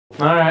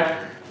All right.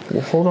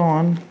 Well, hold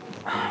on.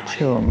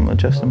 Chill, I'm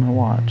adjusting my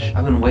watch.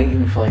 I've been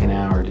waiting for like an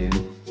hour, dude.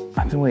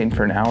 I've been waiting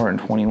for an hour and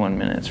 21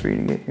 minutes for you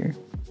to get here.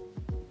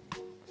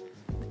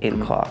 8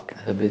 o'clock.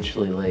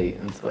 Habitually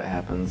late, that's what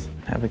happens.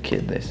 Have a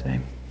kid, they say.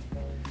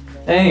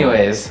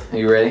 Anyways, are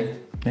you ready?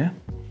 Yeah.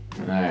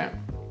 All right.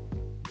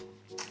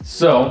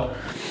 So,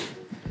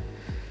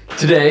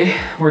 today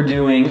we're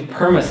doing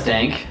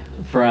Permastank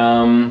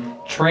from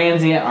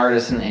Transient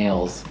Artisan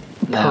Ales.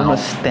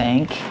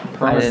 Permastank?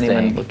 I didn't even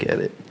Permastank. look at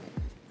it.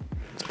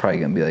 It's probably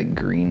gonna be like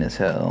green as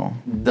hell.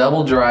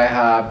 Double dry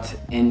hopped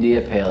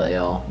India Pale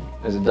Ale.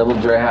 Is it double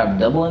dry hopped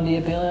double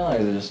India Pale Ale, or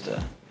is it just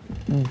a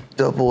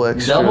Double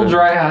extra. double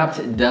dry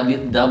hopped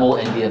double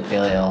India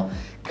Pale Ale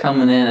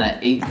coming in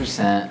at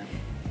 8%?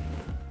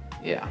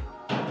 Yeah.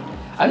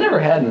 I've never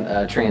had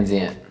a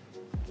Transient.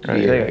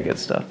 They got good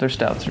stuff. Their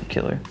stouts are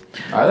killer.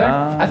 Are there?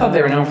 I thought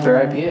they were known for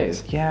their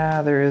IPAs.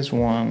 Yeah, there is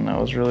one that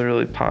was really,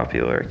 really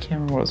popular. I can't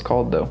remember what it's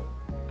called though.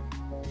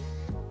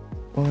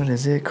 What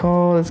is it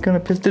called? It's gonna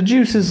piss the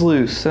juices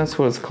loose. That's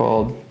what it's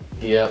called.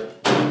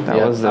 Yep. That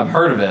was I've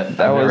heard of it.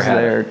 That I've never was had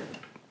their. it.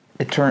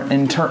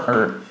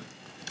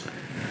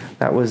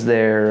 That was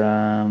their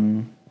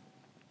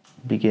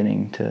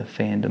beginning to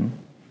fandom.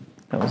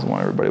 That was the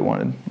one everybody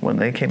wanted when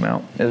they came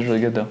out. It was really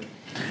good though.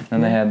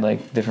 And they had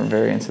like different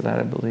variants of that,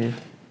 I believe.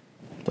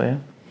 But yeah.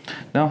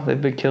 No,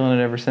 they've been killing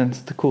it ever since.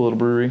 It's a cool little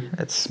brewery.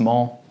 It's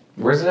small.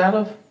 Where's it out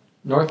of?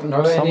 Northern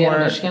Indiana,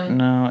 Michigan?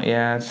 No,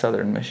 yeah, it's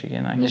southern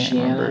Michigan. I can't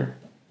remember.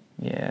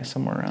 Yeah,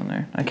 somewhere around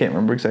there. I can't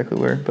remember exactly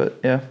where, but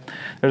yeah.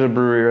 There's a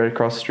brewery right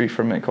across the street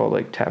from it called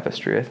like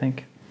Tapestry, I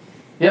think.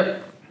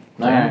 Yep.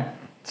 All right.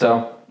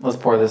 So let's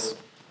pour this.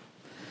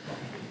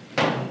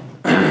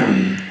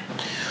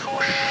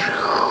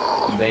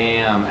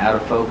 Bam! Out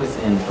of focus,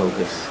 in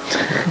focus.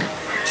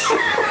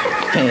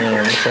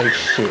 Damn, it's like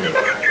shit.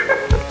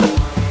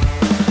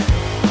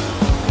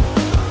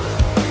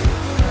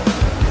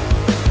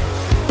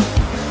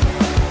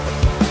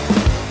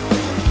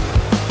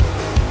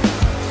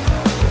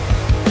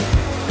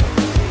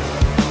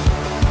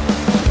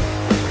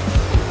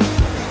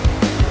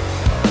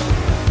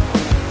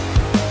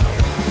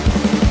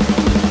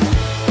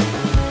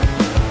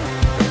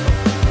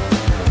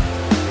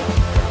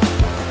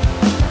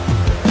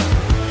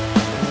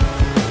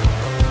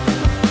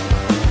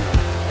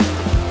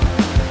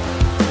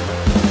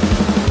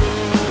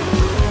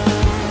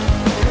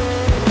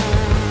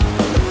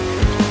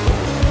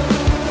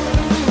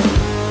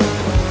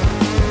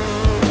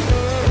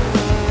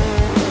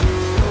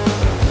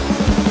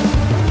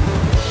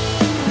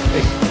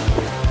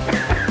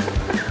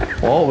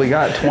 Well, we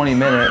got 20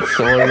 minutes,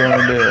 so what are we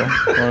gonna do?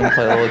 We're gonna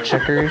play a little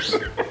checkers.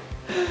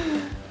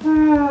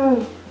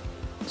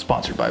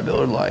 Sponsored by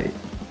Miller Lite.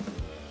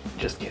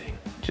 Just kidding.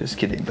 Just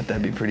kidding, but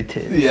that'd be pretty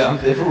tits. Yeah.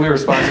 If we were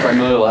sponsored by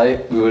Miller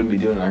Lite, we wouldn't be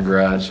doing it in our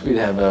garage. We'd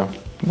have a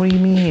What do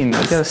you mean? We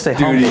gotta stay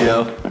humble.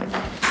 studio.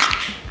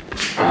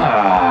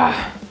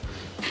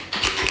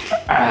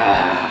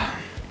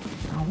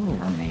 All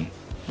over me.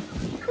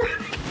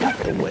 Out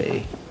the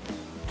way.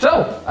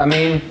 So, I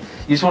mean,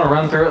 you just want to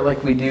run through it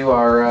like we do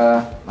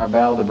our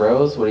Battle of the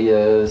Bros? What do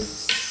you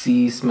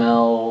see,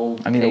 smell,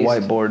 I need taste? a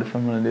whiteboard if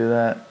I'm gonna do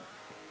that.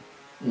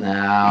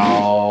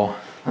 No.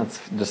 That's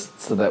just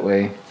so that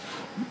way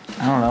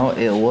I don't know,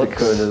 it looks...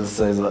 Dakota doesn't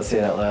say, let's say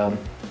it out loud.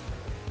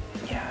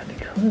 Yeah,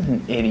 Dakota's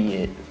an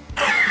idiot.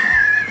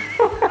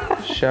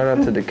 Shout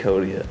out to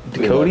Dakota.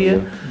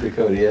 Dakota?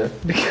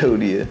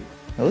 Dakota.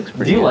 That looks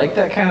pretty Do you good. like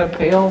that kind of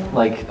pale?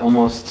 Like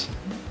almost,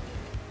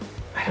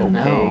 I don't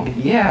know. Opaque.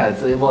 Yeah,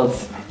 it's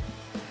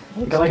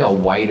got like a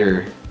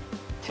whiter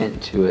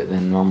tint to it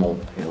than normal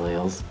pale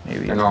ales. Maybe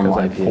or it's normal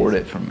because I IPAs. poured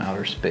it from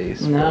outer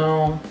space.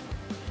 No.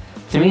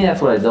 To me,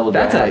 that's what a double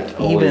dry That's an hopped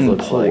always even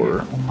looks pour.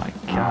 like. Oh my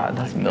god,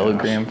 that's my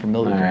milligram gosh. for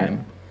milligram.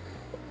 All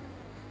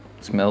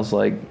Smells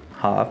like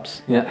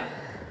hops. Yeah.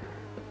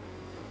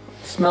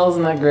 Smells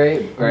not that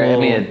great, right? I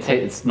mean,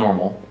 it's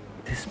normal.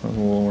 This smells a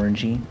little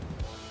orangey.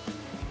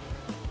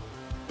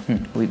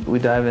 We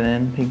diving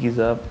in, pinkies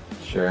up.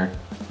 Sure.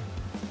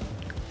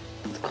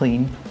 It's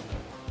clean.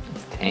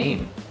 It's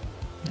tame.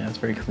 Yeah, it's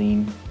very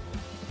clean.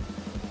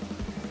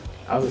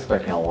 I was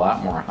expecting a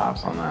lot more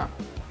hops on that.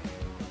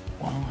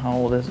 Well, how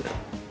old is it?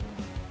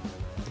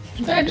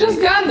 I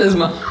just got this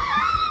month.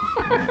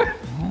 I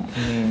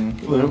mean,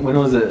 When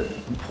was it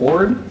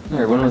poured?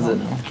 Or when was it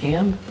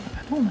canned?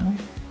 I don't know.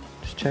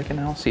 Just checking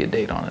out. See a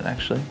date on it,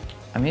 actually.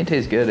 I mean, it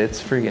tastes good.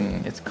 It's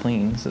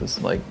clean. So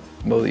it's like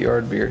mow the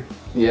yard beer.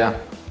 Yeah.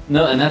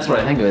 No, and that's what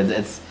I think of it.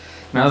 It's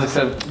when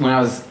I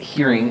was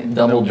hearing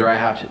double dry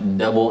hopped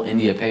double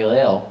India Pale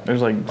Ale.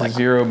 There's like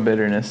zero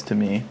bitterness to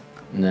me.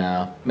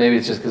 No, maybe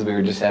it's just because we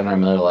were just having our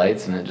Miller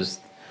Lights and it just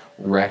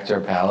wrecked our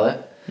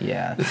palate.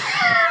 Yeah,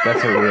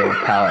 that's a real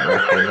palate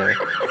wrecker there.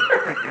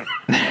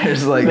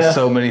 There's like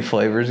so many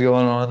flavors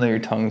going on that your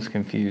tongue's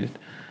confused.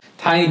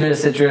 Tiny bit of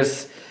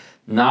citrus,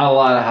 not a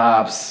lot of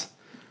hops.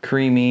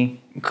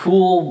 Creamy.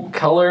 Cool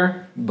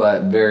color,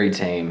 but very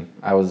tame.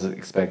 I was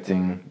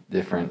expecting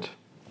different.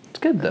 It's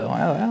good though.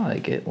 I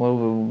like it. What are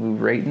we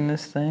rating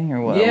this thing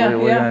or what? Yeah,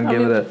 we're yeah, gonna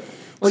give it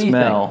a What do you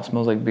Smell. think?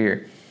 Smells like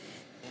beer.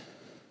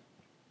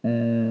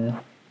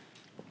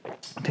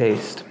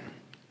 Taste.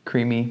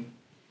 Creamy.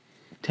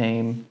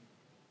 Tame.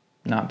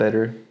 Not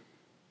bitter.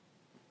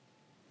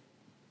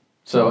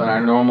 So in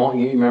our normal,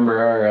 you remember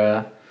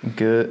our...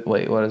 Good.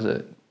 Wait, what is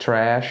it?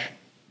 Trash.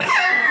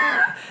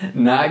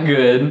 Not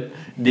good,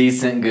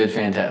 decent, good,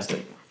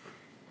 fantastic.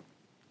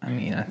 I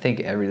mean, I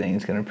think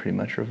everything's going to pretty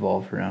much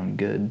revolve around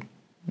good,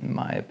 in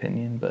my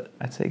opinion, but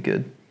I'd say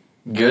good.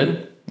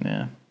 Good?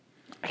 Yeah.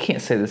 I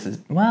can't say this is,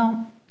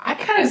 well... I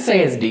kind of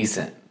say it's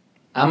decent.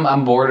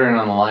 I'm bordering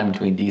on the line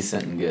between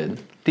decent and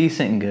good.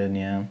 Decent and good,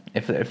 yeah.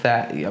 If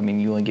that, I mean,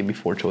 you only give me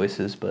 4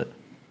 choices, but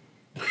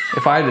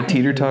if I had a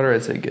teeter-totter,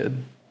 I'd say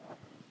good.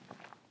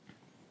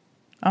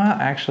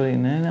 Actually,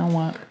 no, you know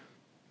what?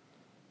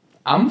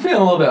 I'm feeling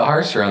a little bit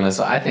harsher on this,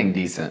 so I think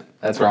decent.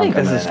 That's where I'm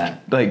coming in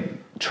at.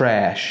 Like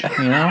trash,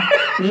 you know?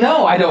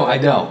 No, I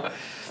don't.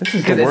 This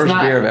is the worst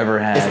beer I've ever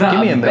had. It's not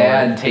Give me a Miller.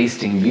 bad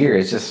tasting beer.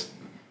 It's just,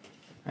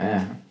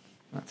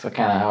 that's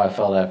kind of how I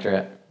felt after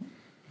it.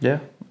 Yeah,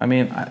 I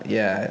mean,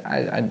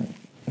 I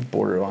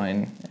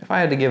borderline. If I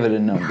had to give it a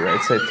number,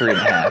 I'd say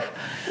 3.5.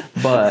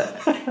 But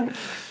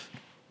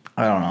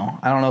I don't know.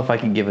 I don't know if I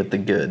can give it the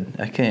good.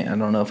 I can't. I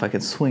don't know if I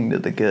could swing to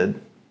the good.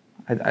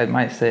 I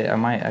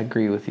might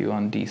agree with you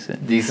on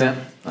decent. Decent?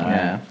 All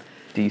yeah, right.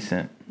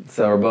 Decent.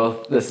 So we're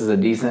both, this is a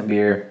decent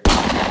beer.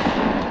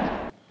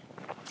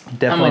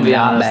 Definitely be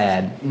not honest,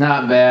 bad.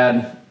 Not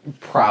bad.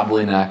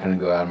 Probably not going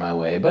to go out of my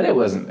way, but it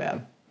wasn't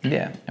bad.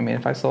 Yeah, I mean,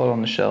 if I saw it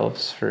on the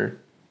shelves for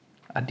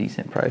a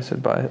decent price,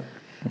 I'd buy it.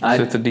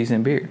 So it's a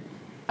decent beer.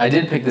 I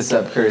did pick this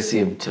up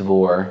courtesy of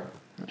Tavour.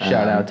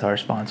 Shout out to our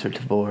sponsor,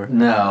 Tavour.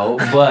 No,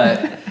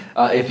 but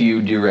if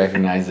you do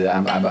recognize it,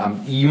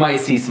 you might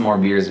see some more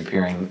beers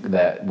appearing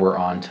that were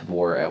on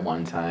Tavour at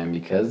one time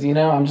because, you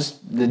know, I'm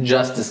just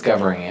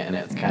discovering it, and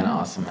it's kind of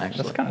awesome,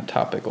 actually. That's kind of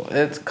topical.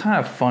 It's kind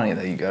of funny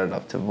that you got it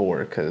up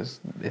Tavour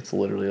because it's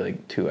literally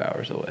like 2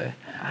 hours away.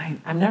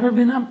 I've never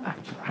been up.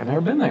 I've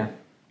never been there.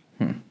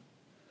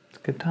 It's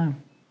a good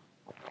time.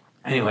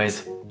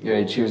 Anyways, you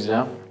ready to cheers it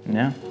out?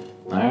 Yeah.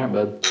 All right,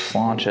 bud.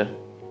 Slancha.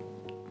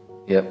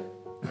 Yep.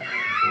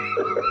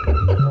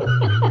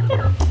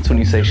 That's when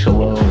you say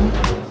shalom.